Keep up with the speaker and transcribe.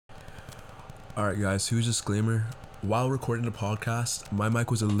Alright, guys, huge disclaimer. While recording the podcast, my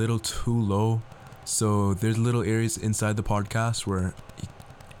mic was a little too low, so there's little areas inside the podcast where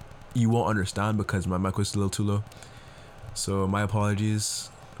you won't understand because my mic was a little too low. So, my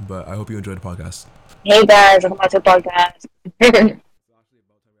apologies, but I hope you enjoyed the podcast. Hey guys, welcome back to the podcast.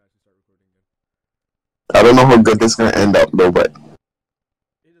 I don't know how good this is gonna end up though, but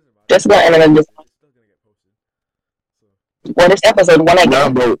Just gonna end it. What is episode 1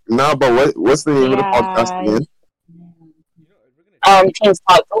 again? but what's the name of the podcast again? Teens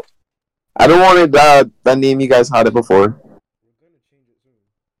Talk. I don't want it that name you guys had it before.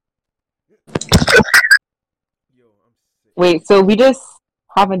 Wait, so we just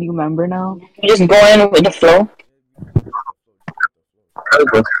have a new member now? You just go in with the flow.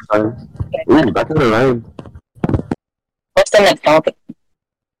 Ooh, back in the line. What's the next topic?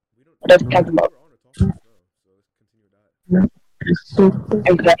 What are we talking about?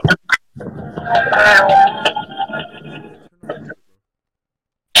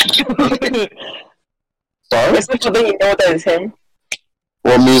 Sorry? It's such a thing, you know what that is him?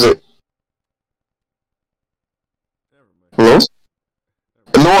 What music? Hello?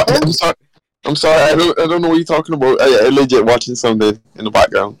 No, I'm sorry. I don't know what you're talking about. I legit watching something in the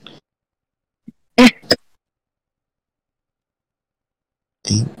background.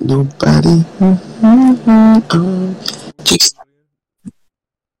 Ain't nobody.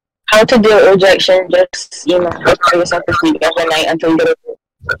 How to deal with rejection, just, prepare yourself to sleep every night until you get it.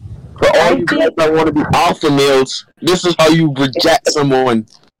 For all you guys that want to be alpha males, this is how you reject someone.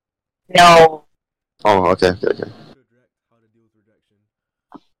 No. Oh, okay.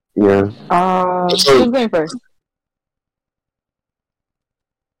 Yeah. Who's going first?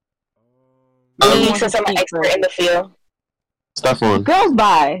 Me, since I'm an expert in the field. Stefan, Girls,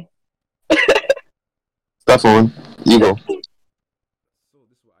 bye. Stefan, you go. So,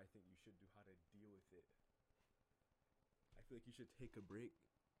 this is what I think you should do, how to deal with it. I feel like you should take a break.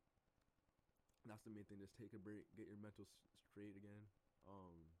 That's the main thing, just take a break, get your mental straight again.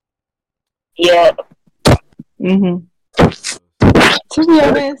 Yeah. To be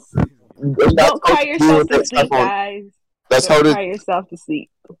honest, That's don't how cry you yourself deal to with it, sleep, Stefan. guys. That's Don't how cry to. yourself to sleep.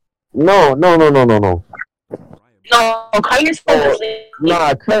 No. No, cry yourself to sleep. Nah,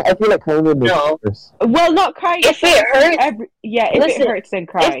 I feel like crying would make No. it worse. Well, not cry If yourself. it hurts, If listen, it hurts, then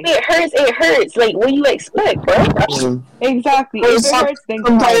cry. If it hurts, it hurts. Like, what do you expect, bro? Exactly. If it hurts, then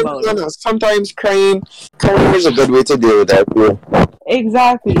cry about it. Sometimes crying is a good way to deal with that. Yeah.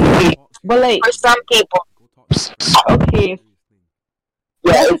 Exactly. But like, For some people. okay,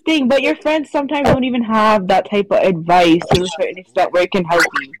 Yeah, that's the thing. But your friends sometimes don't even have that type of advice to a certain extent where it can help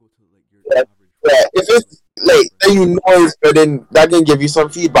you. yeah. If it's like then you know it's good, then that can give you some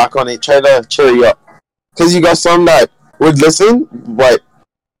feedback on it. Try to cheer you up, because you got some that would listen, but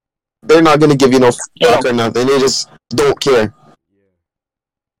they're not gonna give you no feedback or nothing. They just don't care.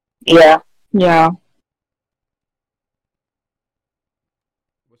 Yeah. Yeah.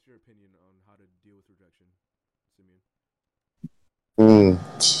 What's your opinion on how to deal with rejection, Simeon?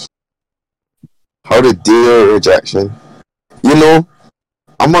 How to deal with rejection? You know,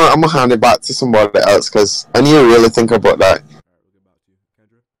 I'm gonna hand it back to somebody else because I need to really think about that. Alright, we'll get back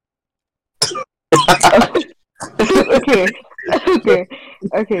to you. Kendra?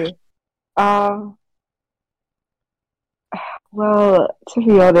 Okay. Well, to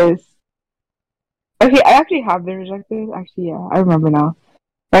be honest, okay, I actually have been rejected. Actually, yeah, I remember now.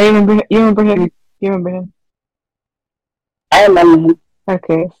 I remember. You remember him? I remember.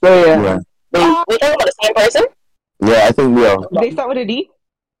 Okay, so yeah. We talking about the same person? Yeah, I think we are. They start with a D.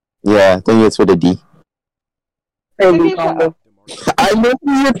 Yeah, I think it's with a D. Crazy combo. I know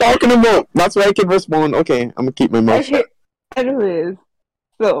who you're talking about. That's why I can respond. Okay, I'm gonna keep my mouth shut. Okay, I know who it is.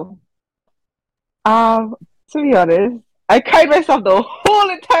 So, to be honest, I cried myself the whole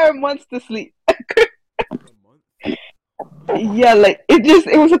entire month to sleep. Yeah, like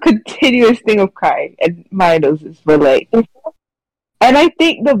it was a continuous thing of crying and my noses were like, and I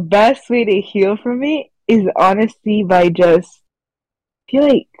think the best way to heal from it is honestly by just feel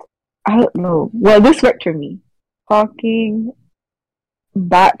like, I don't know. Well, this worked for me. Talking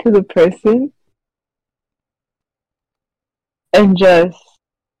back to the person and just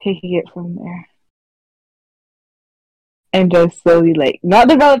taking it from there. And just slowly, like, not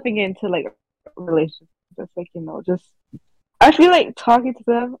developing it into, like, a relationship. Just, like, just... I feel like talking to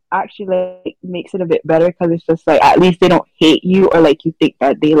them actually, like, makes it a bit better because it's just, like, at least they don't hate you or, like, you think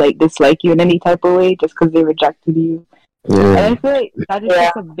that they, like, dislike you in any type of way just because they rejected you. Yeah. And I feel like that just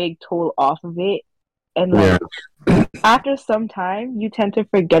takes a big toll off of it. And like after some time, you tend to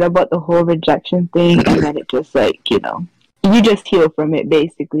forget about the whole rejection thing, and then it just like you just heal from it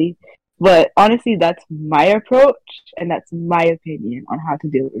basically. But honestly, that's my approach and that's my opinion on how to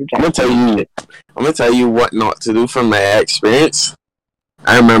deal with rejection. I'm gonna tell you what not to do from my experience.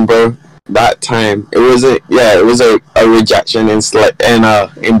 I remember that time. It was a rejection and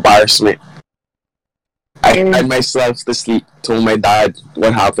embarrassment. I cried myself to sleep. Told my dad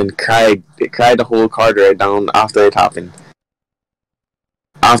what happened. Cried the whole car ride down after it happened.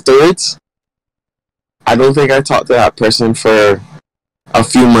 Afterwards, I don't think I talked to that person for a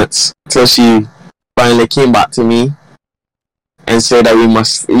few months till she finally came back to me and said that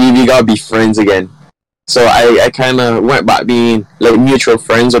we gotta be friends again. So I kind of went back being like mutual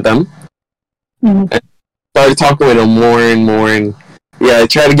friends with them. And started talking with him more and more, and yeah, I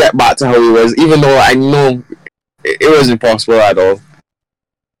tried to get back to how he was, even though I know it wasn't possible at all.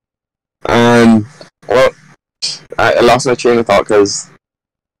 And well, I lost my train of thought because,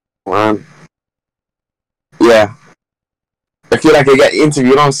 man, yeah, I feel like I get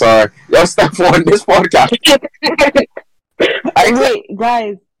interviewed. I'm sorry, y'all step on this podcast. Wait,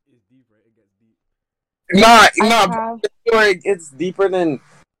 guys. Nah, it's deeper than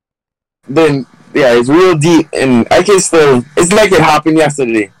yeah, it's real deep, and I can still. It's like it happened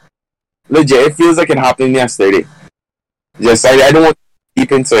yesterday. Legit, it feels like it happened yesterday. Just I don't want to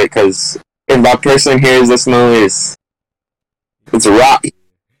deep into it because if that person hears this now, it's rock.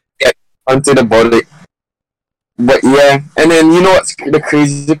 Yeah, onto the body. But yeah, and then you know what's the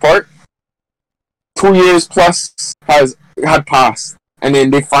crazy part? 2 years plus had passed, and then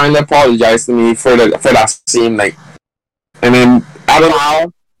they finally apologized to me for that same night. And then I don't know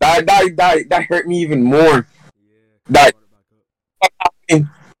how that hurt me even more. That and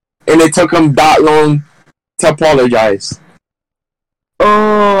it took them that long to apologize.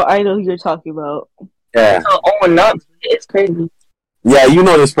 Oh, I know who you're talking about. Yeah. Oh, no, it's crazy. Yeah, you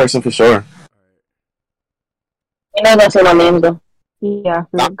know this person for sure. You know that's what my name's though. Yeah,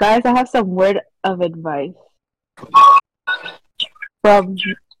 guys, I have some word of advice.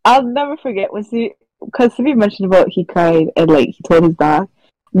 I'll never forget because Sibi mentioned about he cried and like he told his dad.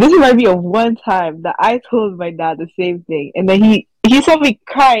 This reminds me of one time that I told my dad the same thing, and then he saw me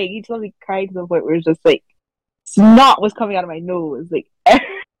crying. He told me crying to the point where it's just like snot was coming out of my nose, like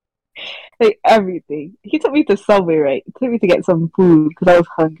like everything. He took me to Subway, right? He took me to get some food because I was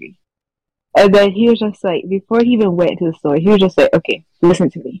hungry. And then he was just like, before he even went to the store, he was just like, okay, listen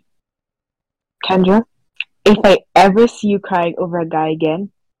to me. Kendra, if I ever see you crying over a guy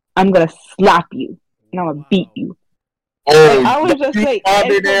again, I'm going to slap you and I'm going to beat you. Oh, like, I was just like,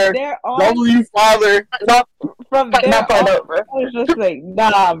 father there on, father. From there on, I was just like,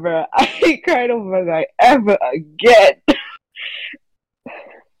 nah, bro, I ain't crying over a guy ever again.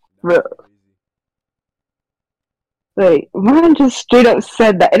 Bro. Like, man just straight up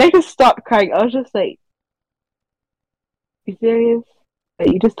said that, and I just stopped crying. I was just like, you serious? Like,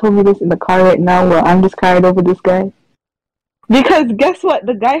 you just told me this in the car right now while I'm just crying over this guy? Because guess what?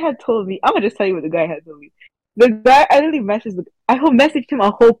 The guy had told me, I'm gonna just tell you what the guy had told me. The guy, I messaged him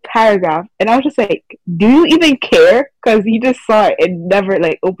a whole paragraph, and I was just like, do you even care? Because he just saw it and never,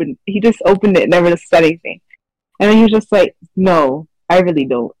 like, he just opened it and never said anything. And then he was just like, no, I really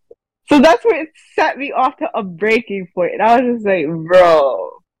don't. So that's where it set me off to a breaking point. And I was just like,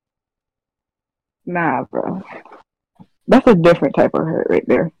 bro. Nah, bro. That's a different type of hurt right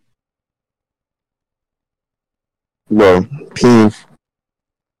there. Bro,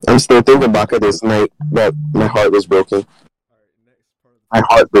 I'm still thinking back at this night that my heart was broken. My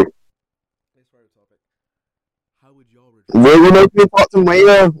heart broke. Well, we not even talk to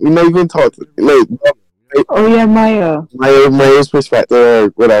Maya. We not even talk to, like, oh yeah, Maya. Maya's perspective or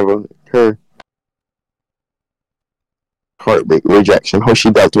whatever. Her heartbreak, rejection, how she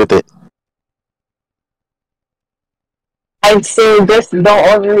dealt with it. I'd say just don't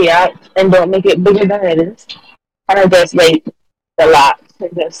overreact and don't make it bigger than it is. And just like relax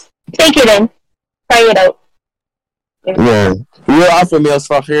and just take it in, try it out. Yeah, real alpha male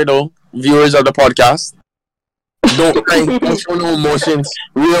stuff here though. Viewers of the podcast, don't cry, don't show no emotions.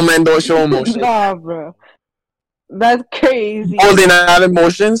 Real men don't show emotions. Nah, bro. That's crazy. Holding out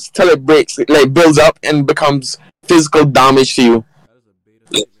emotions till it breaks, like builds up and becomes physical damage to you.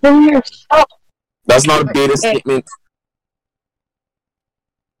 That's not a beta statement.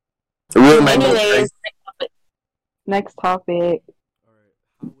 Real men don't cry. Next topic. Alright,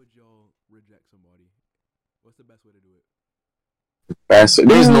 how would y'all reject somebody? What's the best way to do it?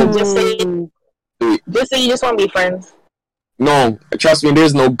 There's no. Just say you just want to be friends. No, trust me,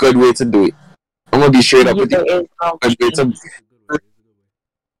 there's no good way to do it. I'm gonna be straight up with you.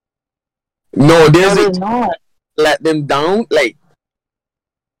 No, there's not. Let them down, like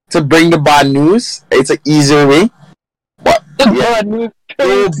to bring the bad news. It's an easier way, But yeah,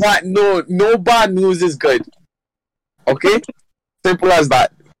 Bad news. no bad news is good. Okay, simple as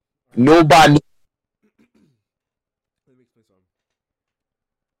that. No bad news. Let me explain something.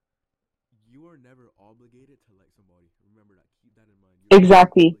 You are never obligated to like somebody. Remember that. Keep that in mind. You're never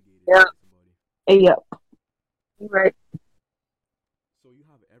Exactly. obligated to Yeah, like somebody. Yep. right. So you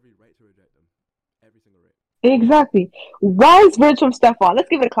have every right to reject them. Every single right. Exactly. Wise words from Stefan. Let's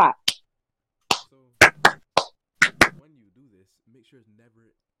give it a clap. So when you do this, make sure it's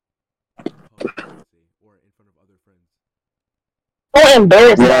never in public, let's say, or in front of other friends. Don't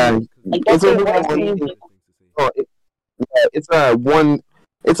embarrass Yeah, them. Like it's that's a the worst one-on-one thing. thing. Better things to say. Oh, it's a one.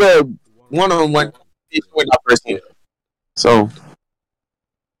 It's a One-on-one. one-on-one conversation Yeah. with that person. So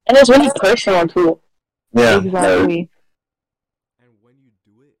And it's really personal too. yeah, Exactly. And when you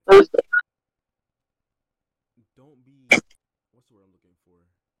do it, Those- don't be. What's the word I'm looking for?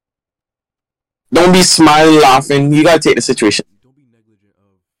 don't be smiling, laughing. You gotta take the situation. Don't be negligent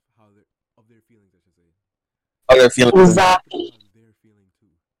of how their of their feelings, I should say. Other feelings. Exactly. Because they're feeling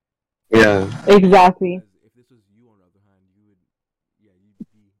too. Yeah. Exactly. Because if this was you, on the other hand, you would, yeah, you'd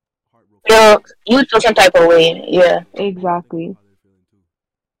be heartbroken. You feel some type of way. Yeah. Think Exactly. about how they're feeling too.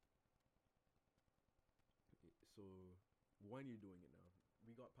 So when you're doing it now,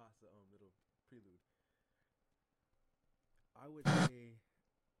 we got past the little prelude. I would say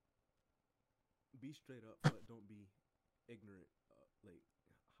be straight up, but don't be ignorant. Like,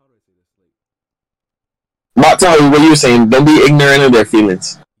 how do I say this? Like, But tell you what you were saying. Don't be ignorant of their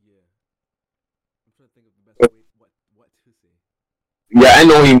feelings. yeah, I'm trying to think of the best way what to say. Yeah, I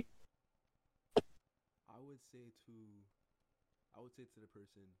know him. I would say to I would say to the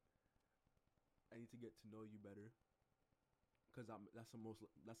person, I need to get to know you better, because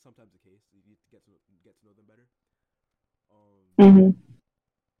that's sometimes the case. You need to get to know them better. Mm-hmm.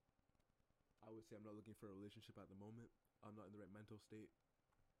 I would say I'm not looking for a relationship at the moment. I'm not in the right mental state.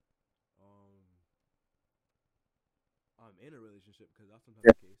 Um, I'm in a relationship because that's sometimes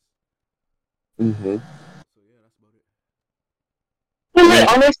the case. Mm-hmm. So yeah, that's about it. And Yeah.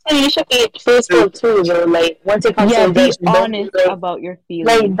 like honestly, you should be truthful too, though. Like once it comes to Yeah, be rejection, don't be honest about your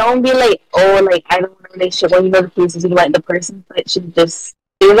feelings. don't be like, oh, like I don't want a relationship. When you know the cases, you like the person, but should just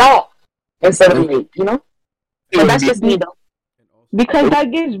do that instead of like, you know. It But wouldn't that's be. just me though. And also, Because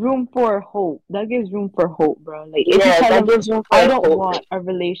that gives room for hope. That gives room for hope, bro. Like if you Yeah, tell that them, gives room I for don't hope. want a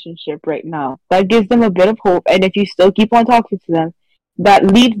relationship right now, that gives them a bit of hope. And if you still keep on talking to them, that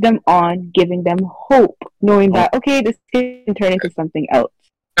leads them on, giving them hope, knowing that okay, this can turn into something else.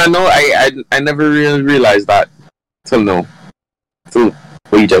 I know. I never really realized that till no. Till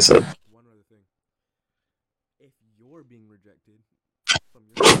what you just said. one other thing. If you're being rejected from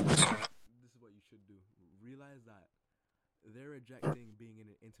your friends, this is what you should do. Realize that they're rejecting being in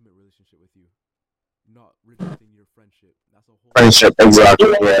an intimate relationship with you, not rejecting your friendship. That's a whole Friendship, different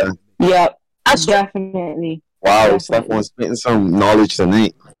exactly. Yeah. Yep, That's true. definitely, Wow, definitely. Stefan's spitting some knowledge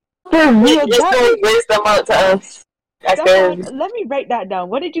tonight. For real, Just that throwing is wisdom out to us. That's Stefan. crazy. Let me write that down.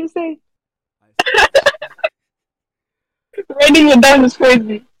 What did you say? I said Writing it down is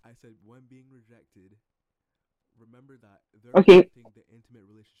crazy. I said when being rejected, remember that they're Okay, rejecting the intimate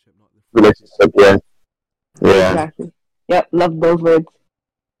relationship, not the friendship. Relationship, yeah. Yeah. exactly. Yep, love those words.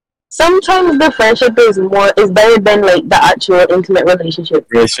 Sometimes the friendship is better than like the actual intimate relationship.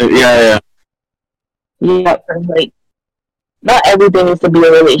 Relationship, yeah, Yep, Like not everything needs to be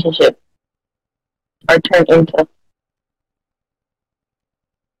a relationship or turn into.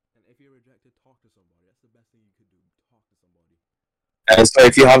 And if you're rejected, talk to somebody. That's the best thing you could do. Talk to somebody. yeah. And so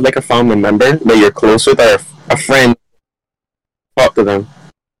if you have like a family member that you're close with or a friend, talk to them.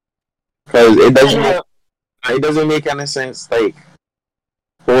 Because it doesn't make any sense like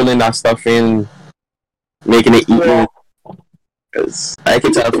holding that stuff in, making it eat Yeah. you. Because I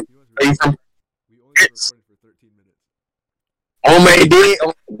can tell You know what's really funny? We only been it's recording for 13 minutes. oh my day.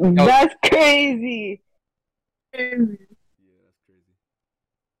 Oh, that's crazy. Yeah, that's crazy.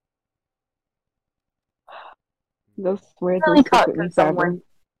 Those words will Really stick talk with to me forever. someone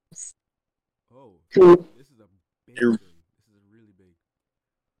Oh, to this is a big you- thing. This is really big.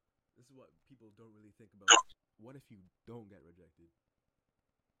 This is what people don't really think about. What if you don't get rejected?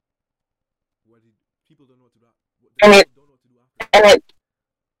 What did people don't know what to do? and it People don't know what to do after that. and it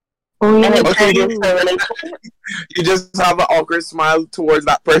Oh and yeah, it Okay, turns you, into a true. relationship. you just have an awkward smile towards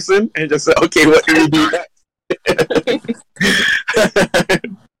that person and just say, okay, what do we do next?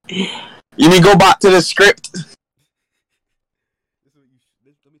 You need to go back to the script. This is what you.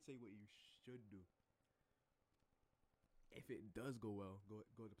 Let me tell you what you should do. If it does go well,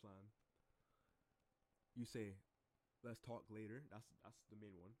 go to plan. You say, let's talk later. That's the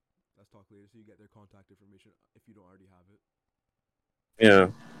main one. Let's talk later, so you get their contact information if you don't already have it. Yeah.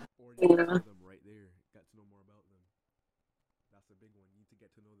 Or you get to Yeah. know them right there. Get to know more about them. That's a big one. You need to get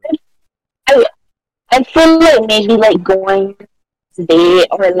to know them. I I feel like maybe like going today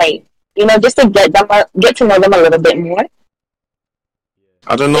or like just to get to know them a little bit more.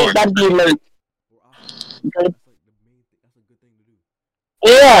 I don't I know. think that'd be like Or after work. good. That's like the main thing. That's a good thing to do.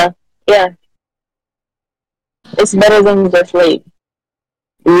 Yeah, yeah. It's better than just like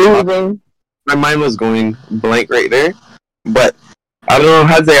leaving. My mind was going blank right there. But I don't know,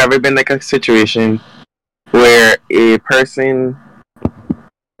 has there ever been like a situation where a person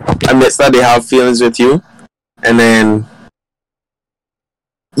admits that they have feelings with you, and then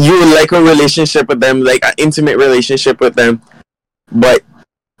you would like a relationship with them, like an intimate relationship with them, but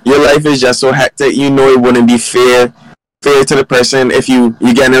your life is just so hectic, you know it wouldn't be fair to the person if you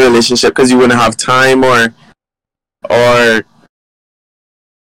get in a relationship because you wouldn't have time, or I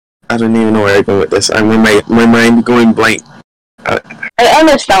don't even know where I go with this. I'm in my mind going blank. I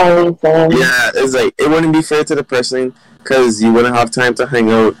understand what you're saying. Yeah, it's like it wouldn't be fair to the person because you wouldn't have time to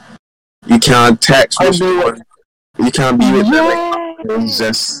hang out. You can't text, Or be with, respond. You can't be with them. Like, it's Yeah.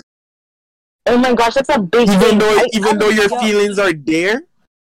 just oh my gosh, that's a big even thing. though even though your yeah. feelings are there,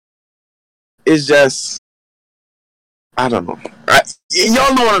 it's just I don't know.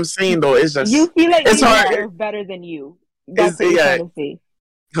 Y'all know what I'm saying though. It's just You feel like it's they hard. deserve better than you. That's It's what you're yeah, trying to say.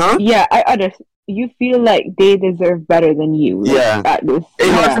 huh? Yeah, I understand. You feel like they deserve better than you. Like, Yeah. at this.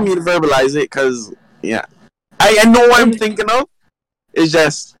 It's hard for Yeah. me to verbalize it because yeah, I know what I'm thinking of. It's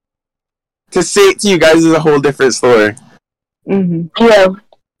just to say it to you guys is a whole different story. Mm-hmm. Yeah.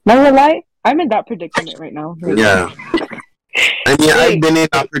 Not gonna lie, I'm in that predicament right now. Right Yeah. I mean, I've Like, been in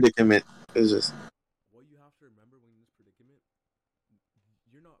that predicament. It's just What you have to remember when you're in this predicament,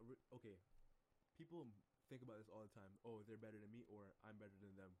 you're not okay. People think about this all the time. Oh, they're better than me, or I'm better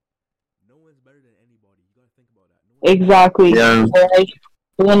than them. No one's better than anybody. You gotta think about that. No one's exactly. yeah. Like,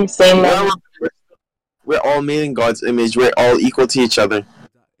 we're on the same level. We're all made in God's image. We're all equal to each other.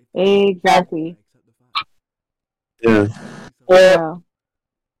 Exactly. accept the fact. Yeah. Yeah.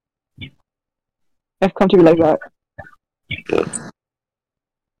 Yeah. I've come to be like that.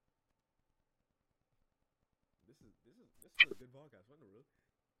 This is a good podcast. What in the world?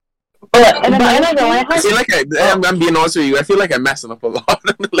 But And I another don't know. I thing, I have feel like I'm being honest with you. I feel like I'm messing up a lot.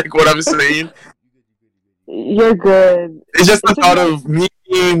 Like what I'm saying. you're good. It's just the It's just thought not. of me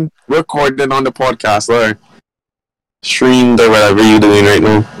being recorded on the podcast or streamed or whatever you're doing right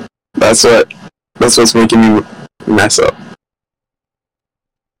now. That's what's making me mess up. And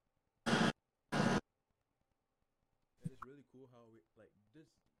it's really cool how we like this.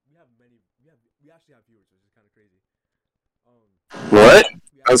 We actually have viewers, which is kind of crazy. What?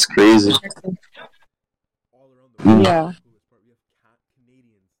 We That's actually crazy. all around the world. Yeah. That's the coolest part. We have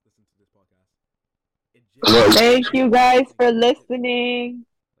Canadians listen to this podcast. Well, Thank you guys for listening.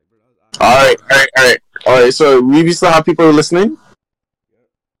 Alright. So we still have people listening.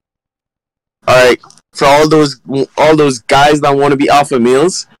 Alright. For all those guys that want to be alpha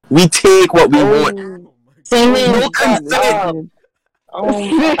males, we take what we want. Oh, same oh in my shut up. goodness.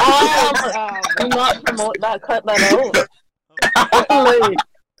 Do not promote that. Cut that out. Like,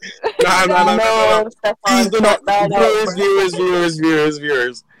 No. No, Please Stefan, do not, cut that out. viewers.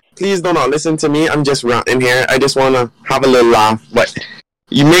 Please do not listen to me. I'm just ranting here. I just want to have a little laugh. But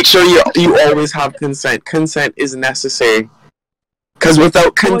you make sure you always have consent. Consent is necessary. Because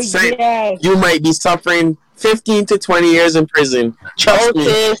without consent, yes. you might be suffering 15 to 20 years in prison. Trust me.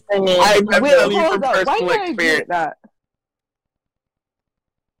 Okay, Sammy. I'm Wait, telling you from hold up. Why personal do I agree experience. with that?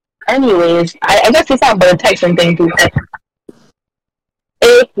 Anyways, I guess it's not about texting thing too.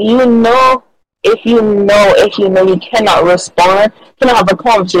 If you know you cannot respond, cannot have a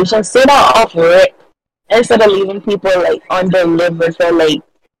conversation, sit down off it instead of leaving people like on their liver for like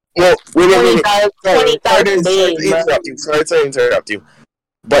Well, wait. 20,000 days, bro. Sorry to interrupt you.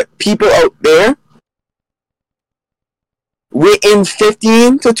 But people out there, waiting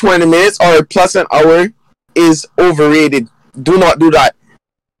 15 to 20 minutes or plus an hour is overrated. Do not do that.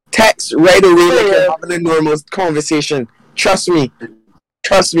 Text right away like you're having a normal conversation. Trust me.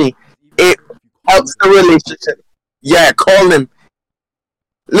 It helps the relationship. Yeah, call them.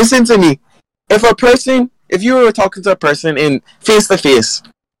 Listen to me. If you were talking to a person in face to face,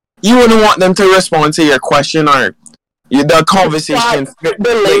 you wouldn't want them to respond to your question or the conversation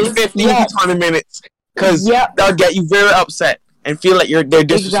like 15 to 20 minutes because they'll get you very upset and feel like they're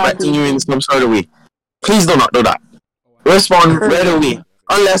disrespecting you in some sort of way. Please do not do that. Respond right away.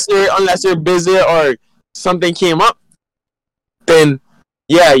 Unless you're busy or something came up, then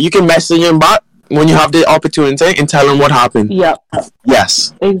yeah, you can message him back. when you have the opportunity and tell them what happened. Yep.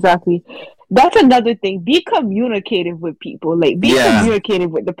 Yes. Exactly. That's another thing. Be communicative with people. Like, be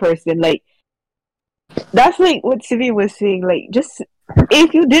communicative with the person. Like, that's like what Sivi was saying. Like, just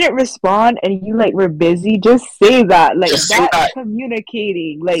if you didn't respond and you like were busy, just say that. Like, that's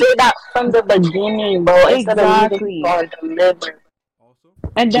communicating. Like, say that from the beginning, bro. exactly. Instead of deliver.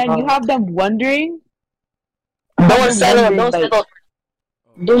 And then you have them wondering. Don't settle. Don't settle.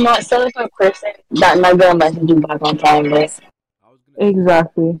 Do not settle for a person that not gonna message you back on time, bro.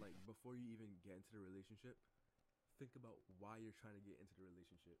 Exactly. Like before you even get into the relationship, think about why you're trying to get into the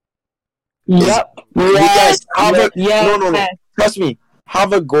relationship. Yep. No. Trust me.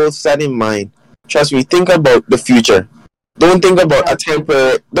 Have a goal set in mind. Trust me. Think about the future. Don't think about a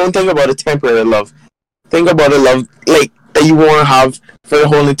temporary love. Think about a love like that you want to have for the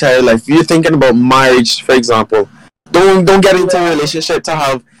whole entire life. You're thinking about marriage, for example. Don't get into a relationship to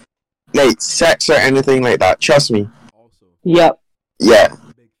have like sex or anything like that. Trust me. Also. Yep. Yeah. Big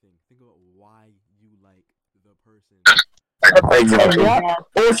thing. Think about why you like the person. Exactly. Yep.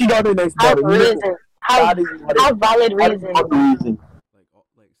 Oh, she got the next Have daughter. reason. Have valid reason. Like people think,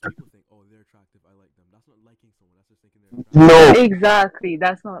 oh, they're attractive, I like them. That's not liking someone. That's just thinking they're attractive. No. Exactly.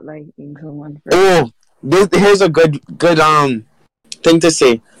 That's not liking someone. Here's a good thing to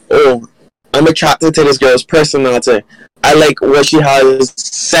say. Oh, I'm attracted to this girl's personality. I like what she has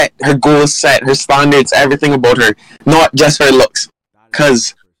set, her goals set, her standards, everything about her, not just her looks.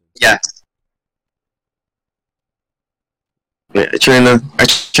 Cause I'm trying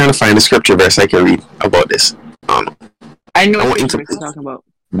to find a scripture verse I can read about this. I know what you're talking about.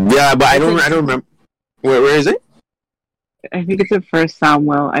 Yeah, but I don't remember. Where is it? I think it's in First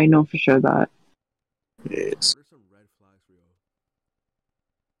Samuel. I know for sure that. Yes. What are some red flags for you?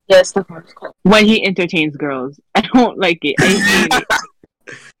 Yes, when he entertains girls, I don't like it. I hate it.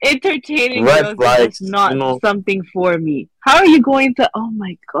 Entertaining red girls flags, is not something for me. How are you going to? Oh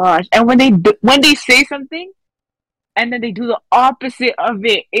my gosh! And when they say something, and then they do the opposite of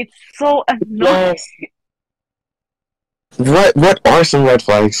it, it's so annoying. Yes. What are some red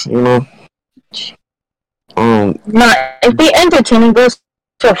flags? If they entertaining girls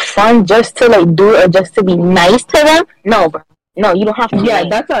for fun, just to like do or just to be nice to them, no, bro. No, you don't have to. Yeah,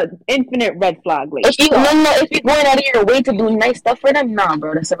 that's an infinite red flag. Like, if you're going out of your way to do nice stuff for them, nah,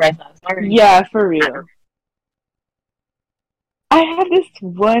 bro, that's a red flag. Sorry. Yeah, for real. I have this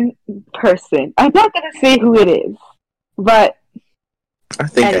one person. I'm not gonna say who it is, but I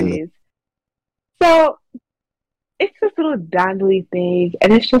think anyways. So it's this little dangly thing,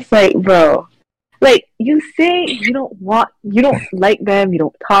 and it's just like, bro, like you say you don't like them, you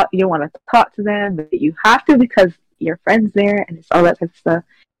don't want to talk to them, but you have to because your friend's there and it's all that type of stuff.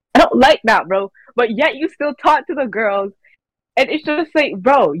 I don't like that, bro. But yet you still talk to the girls, and it's just like,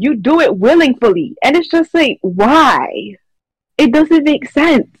 bro, you do it willingly, and it's just like, why? It doesn't make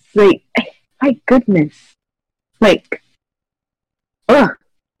sense. Like, my goodness, like, ugh.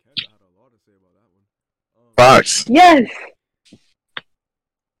 Fox. Yes.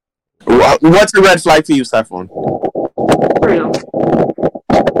 What's a red flag for you, Stephon? For real.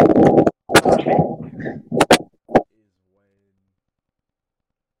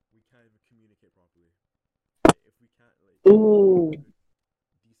 Ooh.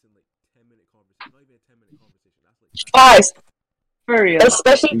 Decent, like 10-minute conversation. Not even a 10-minute conversation. That's like Guys, for real.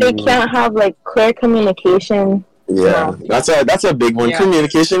 Especially if they can't have like clear communication. Yeah, that's a big one. Yeah.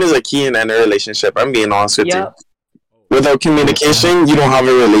 Communication is a key in any relationship. I'm being honest with you. Without communication, you don't have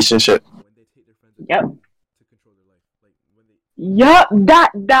a relationship. Yep. Yep,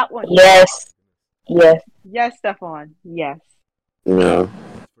 that one. Yes. Yes, Stephon. Yes. Yeah.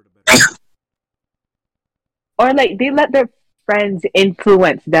 Or like they let their friends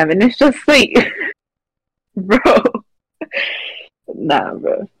influence them, and it's just like, bro. Nah,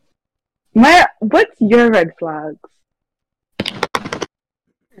 bro. What's your red flags?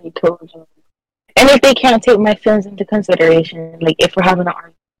 I told you. And if they can't take my feelings into consideration, like if we're having an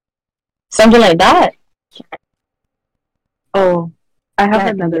argument, something like that. Oh, I have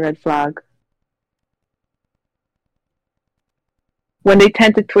another red flag. When they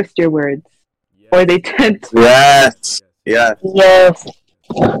tend to twist your words. Or they tend to... Yes. Yes.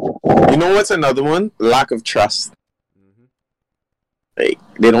 You know what's another one? Lack of trust. Like,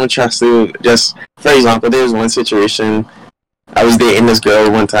 they don't trust you. Just, for example, there was one situation. I was dating this girl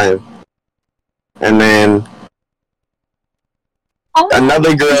one time. And then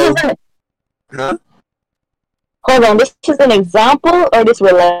another girl... Huh? Hold on, this is an example or this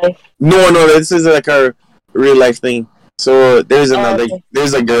real life? No, this is like a real life thing. So there's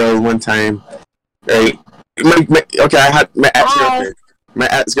a girl one time, right? Okay, I had my ex-girlfriend. My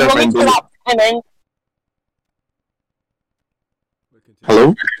ex-girlfriend. And then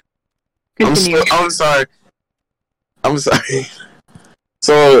Hello. Continue. I'm sorry. I'm sorry.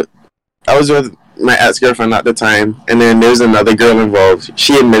 So I was with my ex-girlfriend at the time, and then there's another girl involved.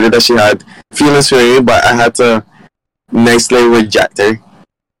 She admitted that she had feelings for me, but I had to nicely reject her.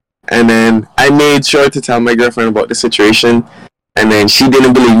 And then I made sure to tell my girlfriend about the situation, and then she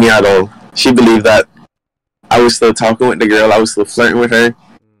didn't believe me at all. She believed that I was still talking with the girl, I was still flirting with her,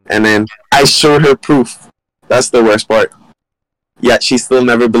 and then I showed her proof. That's the worst part. Yet she still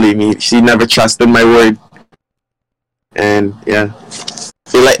never believed me. She never trusted my word. And yeah,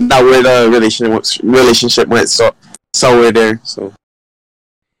 feel like that where the relationship went somewhere there. So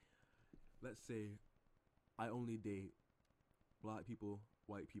Let's say I only date black people,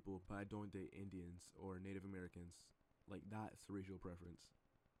 white people, but I don't date Indians or Native Americans. Like that's racial preference.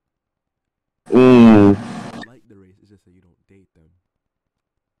 You like the race, it's just that you don't date them.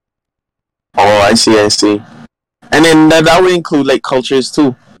 Oh, I see, I see. And then that would include like cultures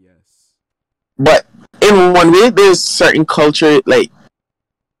too. Yes. But in one way, there's certain culture like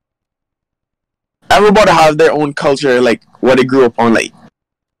everybody have their own culture, like what they grew up on, like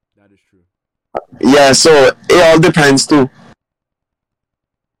That is true. yeah. So it all depends too.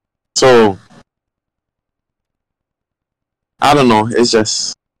 So I don't know. It's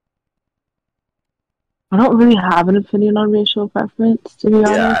just I don't really have an opinion on racial preference, to be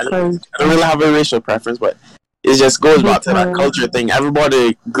yeah. honest, because I don't really have a racial preference, but it just goes back to that culture thing.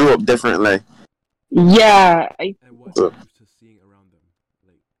 Everybody grew up differently. yeah, And what they're used to seeing around them.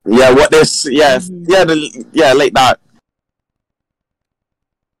 Like Yeah, what there's yeah, like that.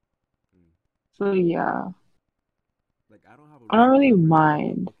 so yeah. like I don't have a I don't really racial preference. I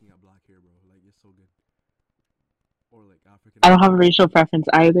mind. love looking at black hair, bro. Like it's so good. Or like African I don't have a American. racial preference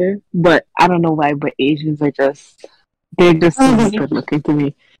either, but I don't know why, but Asians are just they're just so good looking to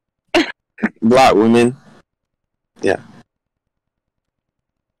me. Black women. Yeah.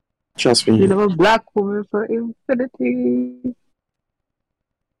 Trust You me. know, a black woman for infinity.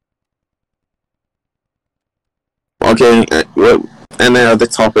 Okay, what and then the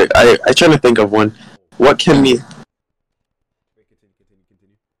topic. I trying to think of one. What can be Wait,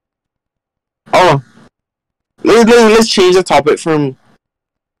 continue. oh let's change the topic from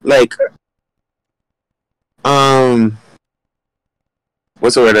like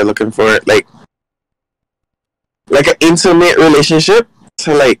what's the word I'm looking for? Like an intimate relationship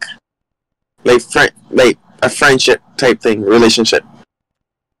to like a friendship type thing relationship.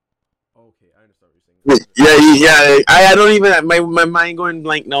 Okay, I understand what you're saying. Yeah. I don't even my mind going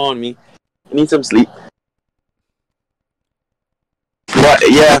blank now on me. I need some sleep. But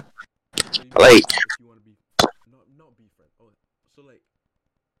yeah, So you like want to be not be friends. Oh, so like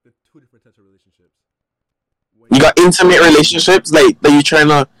the two different types of relationships. When you got intimate relationships like that you trying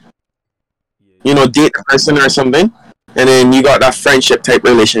to date a person or something, and then you got that friendship type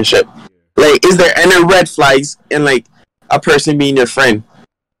relationship. Like, is there any red flags in like a person being your friend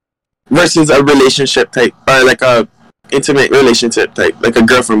versus a relationship type or like a intimate relationship type, like a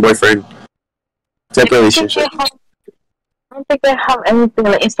girlfriend boyfriend type relationship? I don't think I have anything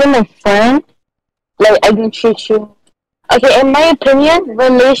like it's been my friend. Like I can treat you. Okay, in my opinion,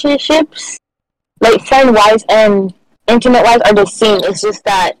 relationships like friend wise and intimate wise are the same. It's just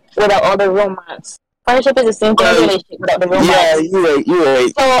that without all the romance. Friendship is the same thing as relationship without the romance. Yeah, you're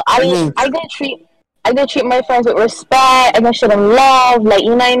right. So I gonna treat my friends with respect. I gonna show them love. Like you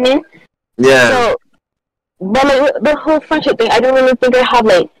know what I mean. Yeah. So, but like the whole friendship thing, I don't really think I have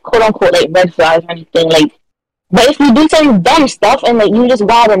like quote unquote like red flags or anything. Like, but if you do some dumb stuff and like you just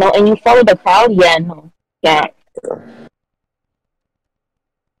wild out and you follow the crowd, yeah, no, yeah.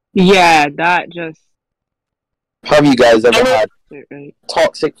 Yeah, that just Have you guys ever had right.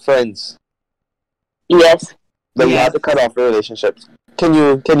 toxic friends Yes. that you had to cut off the relationships? Can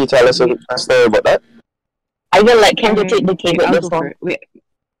you tell us a story about that? I will let Kendra take the cake with this one.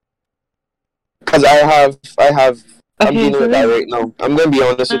 Because I have. I'm dealing with that right now. I'm gonna be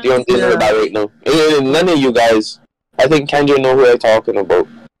honest with you. I'm dealing with that right now. None of you guys. I think Kendra know who I'm talking about.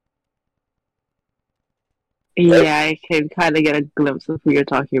 Yeah, I can kind of get a glimpse of who you're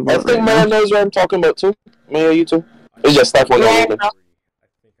talking about. I think Maya knows what I'm talking about too. Maya, you too. It's just that one. Yeah,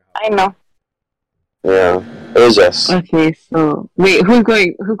 I know. Yeah, it's just. Okay, so wait, who's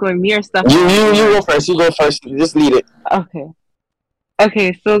going? Who's going? Me or stuff? You go first. You go first. Just lead it.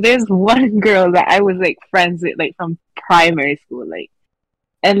 Okay, so there's one girl that I was like friends with like from primary school, like,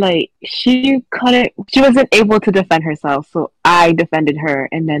 and like she wasn't able to defend herself, so I defended her,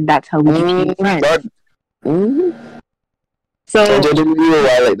 and then that's how we became friends. So Kendra, didn't you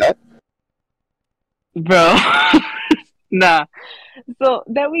why like that? bro, nah. So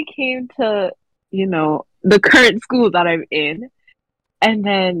then we came to, the current school that I'm in. And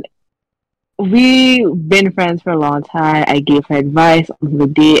then we've been friends for a long time. I gave her advice on who to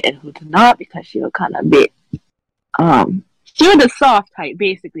date and who to not because she was kind of a bit, she was a soft type,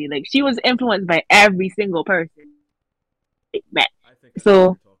 basically. Like, she was influenced by every single person they met. I think I know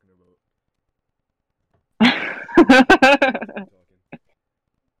So, what you're talking about.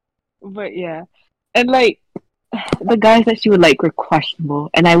 but yeah. And like, the guys that she would like were questionable,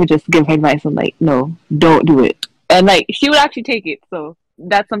 and I would just give her advice on like, no, don't do it, and like she would actually take it. So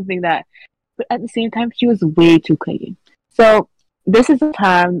that's something that, but at the same time, she was way too clingy. So this is the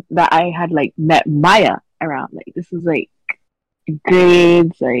time that I had like met Maya around. Like this was like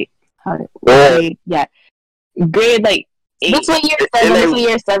grades, like yeah, grade like This 8. was year And 7. This then was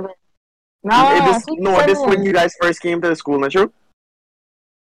year 7. No, I this think no, this when 7. you guys first came to the school, not true?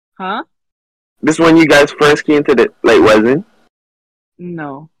 Huh? This when you guys first came to the like wasn't?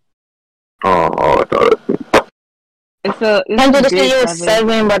 No, I thought it. this Can't do is this in grade year 7.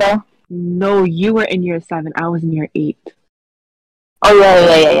 7, brother. No, you were in year 7. I was in year 8. Oh,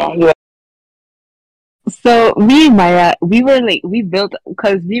 yeah. You're right. So me and Maya, we were like, we built,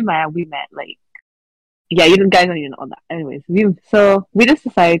 because me and Maya, we met like, yeah, you guys don't even know that. Anyways, we just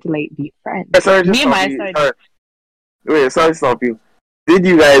decided to like be friends. Sorry to Me and stop Maya you. started. Sorry. Wait, sorry to stop you. Did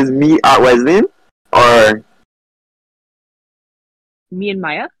you guys meet at Wesleyan? Or Me and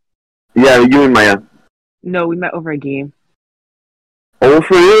Maya? yeah, you and Maya. No, we met over a game. Oh,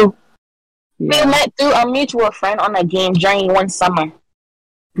 for you? We Yeah. met through a mutual friend on a game during one summer.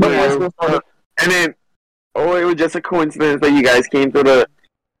 Before Yeah. school started. And then, it was just a coincidence that you guys came to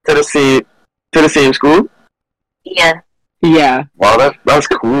the same school. Yeah. Yeah. Wow, that's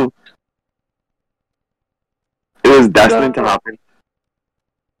cool. It was destined to happen.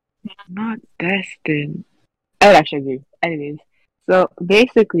 Not destined. I would actually agree. Anyways, so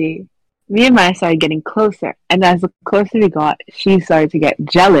basically, me and Maya started getting closer, and as the closer we got, she started to get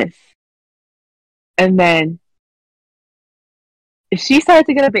jealous, and then she started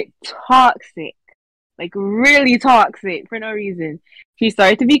to get a bit toxic, like really toxic for no reason. She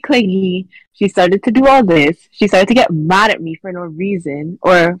started to be clingy. She started to do all this. She started to get mad at me for no reason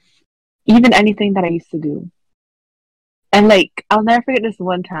or even anything that I used to do. And like, I'll never forget this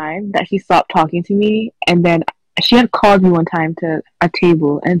one time that she stopped talking to me, and then she had called me one time to a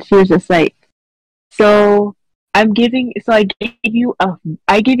table, and she was just like, "So I gave you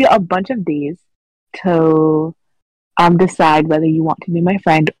a bunch of days to decide whether you want to be my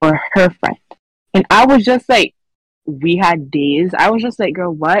friend or her friend." And I was just like, we had days. I was just like,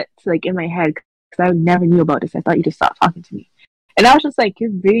 girl, what? Like in my head, because I never knew about this. I thought you just stopped talking to me. And I was just like, you're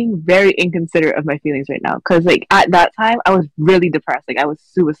being very inconsiderate of my feelings right now. Because like at that time, I was really depressed. Like I was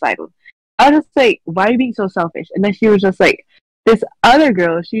suicidal. I was just like, why are you being so selfish? And then she was just like, this other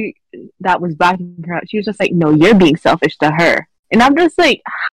girl, that was backing her up, she was just like, no, you're being selfish to her. And I'm just like,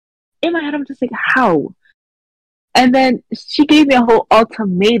 in my head, I'm just like, how? And then she gave me a whole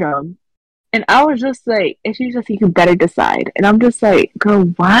ultimatum. And I was just like, and she was just like, you better decide. And I'm just like, girl,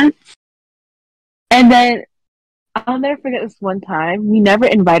 what? And then I'll never forget this one time. We never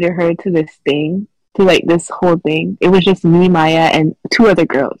invited her to this thing, to like this whole thing. It was just me, Maya, and 2 other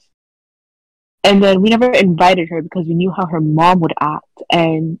girls. And then we never invited her because we knew how her mom would act.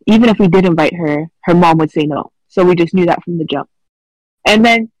 And even if we did invite her, her mom would say no. So we just knew that from the jump. And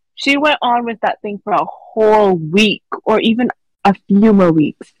then she went on with that thing for a whole week or even a few more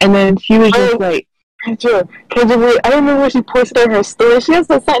weeks. And then she was just like, Kendra, wait, I remember when she posted on her story. She has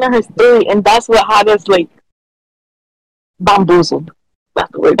a sign on her story, and that's what had us like bamboozled.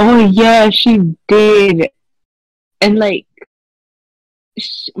 That's the word. oh yeah, she did. And like,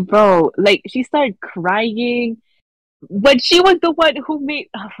 bro, like she started crying. But she was the one who made.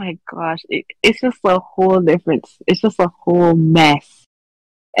 Oh my gosh, it's just a whole difference. It's just a whole mess.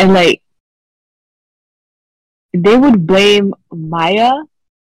 And like, they would blame Maya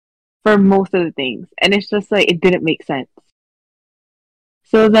for most of the things, and it's just like it didn't make sense.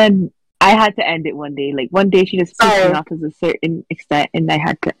 So then I had to end it one day. Like one day, she just pissed me off to a certain extent, and I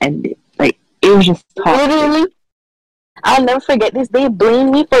had to end it. Like it was just toxic. Literally, I'll never forget this. They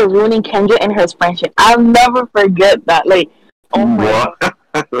blamed me for ruining Kendra and her friendship. I'll never forget that. Like, oh my god.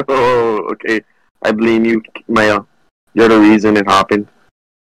 Oh, okay. I blame you, Maya. You're the reason it happened.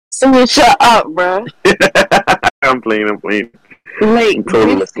 So shut up, bro. I'm playing. Like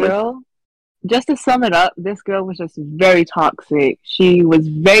Totally this girl, just to sum it up, this girl was just very toxic. She was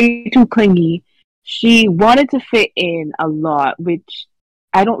very too clingy. She wanted to fit in a lot, which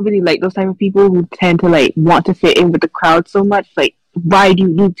I don't really like those type of people who tend to like want to fit in with the crowd so much. Like, why do you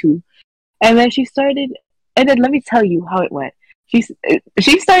need to? And then let me tell you how it went.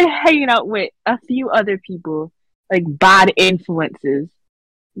 she started hanging out with a few other people, like bad influences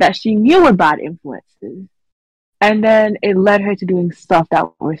that she knew were bad influences. And then it led her to doing stuff that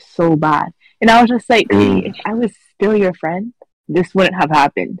were so bad. And I was just like, hey, if I was still your friend, this wouldn't have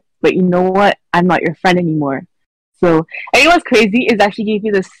happened. But you know what? I'm not your friend anymore. So, and you know what's crazy is that she gave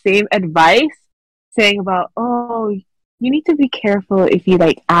you the same advice saying about, oh, you need to be careful if you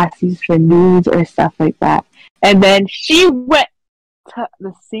like ask these for nudes or stuff like that. And then she went to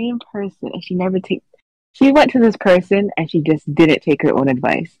the same person and she went to this person and she just didn't take her own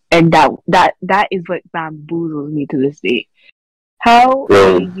advice. And that is what bamboozles me to this day. How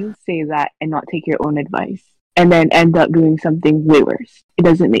can you say that and not take your own advice and then end up doing something way worse? It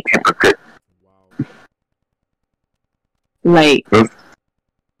doesn't make sense. Like,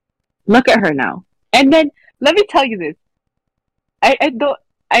 look at her now. And then let me tell you this. I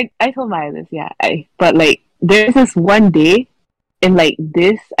told Maya this, yeah. But like there's this one day in like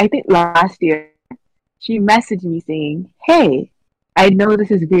this, I think last year, she messaged me saying, hey, I know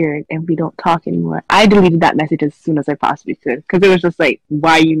this is weird and we don't talk anymore. I deleted that message as soon as I possibly could because it was just like,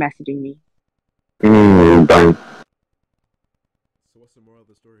 why are you messaging me? Damn. So what's the moral of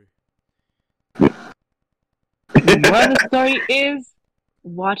the story? The moral of the story is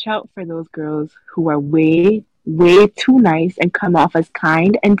watch out for those girls who are way, way too nice and come off as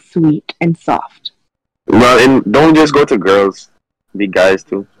kind and sweet and soft. Well, and don't just go to girls. Be guys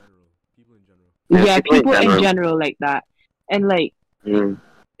too. People in general. Yeah, people in general like that. And like, Mm.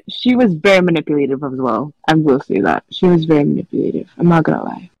 she was very manipulative as well. I will say that. She was very manipulative. I'm not gonna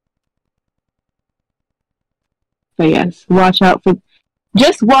lie. But yes, watch out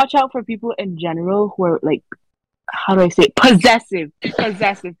for people in general who are like, how do I say it?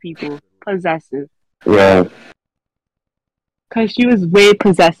 Possessive people. Possessive. Yeah. Because she was way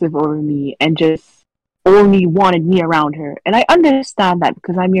possessive over me and just only wanted me around her. And I understand that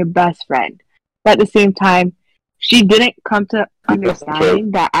because I'm your best friend. But at the same time, she didn't come to understanding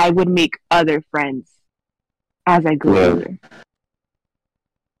that I would make other friends as I go older.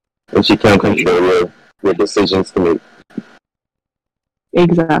 And she can't control your decisions to make.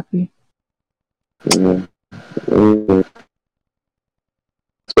 Exactly. Mm. Mm.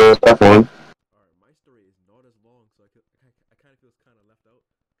 So that's one. Alright, my story is not as long, so I kind of feel kind of left out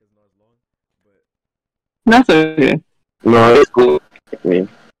because it's not as long. But That's okay. No, it's cool. I mean,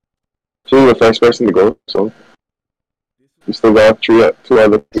 she was the first person to go, so we still got two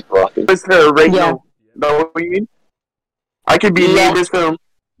other people rocking. It's her right now. That what you mean? I could be in this film.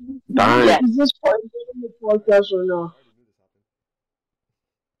 Darn. Is this part going into the podcast or no?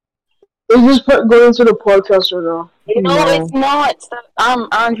 Is this part going into the podcast or no? No, it's not.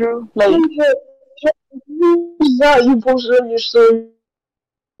 Andrew. Like, who's that you posted on your story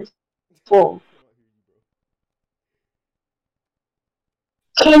for?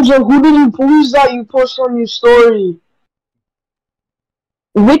 Kendra, who's that you posted on your story?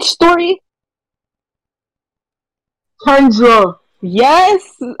 Which story? Kendra.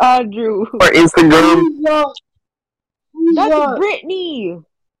 Yes, Andrew. Or Instagram. That's Brittany.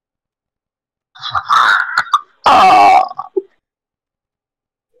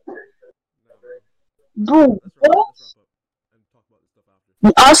 Bro, what?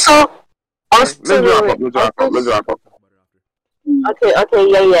 Let's wrap up and talk about this stuff after. Let's wrap up. Okay,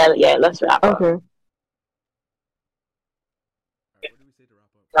 yeah, let's wrap up. Okay. What did we say to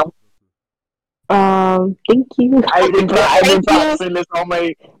wrap up? Thank you. I've been practicing this all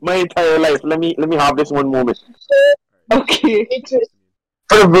my entire life. Let me have this one moment. Okay.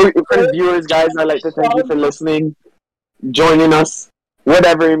 For the viewers, guys, I'd like to thank you for listening, joining us,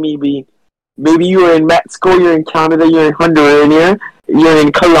 whatever it may be. Maybe you're in Mexico, you're in Canada, you're in Honduras, you're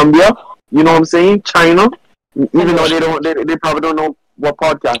in Colombia. You know what I'm saying? China. Even though they probably don't know what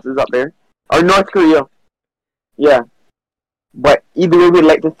podcast is up there. Or North Korea. Yeah. But either way, we'd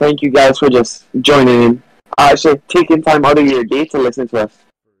like to thank you guys for just joining in. Actually, taking time out of your day to listen to us.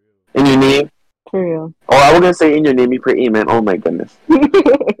 In your name. For real. Oh, I was going to say in your name, you pray amen. Oh my goodness.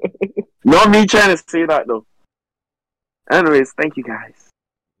 Not me trying to say that though. Anyways, thank you guys.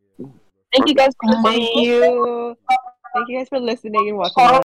 Thank you guys for listening. Thank you. Thank you guys for listening and watching.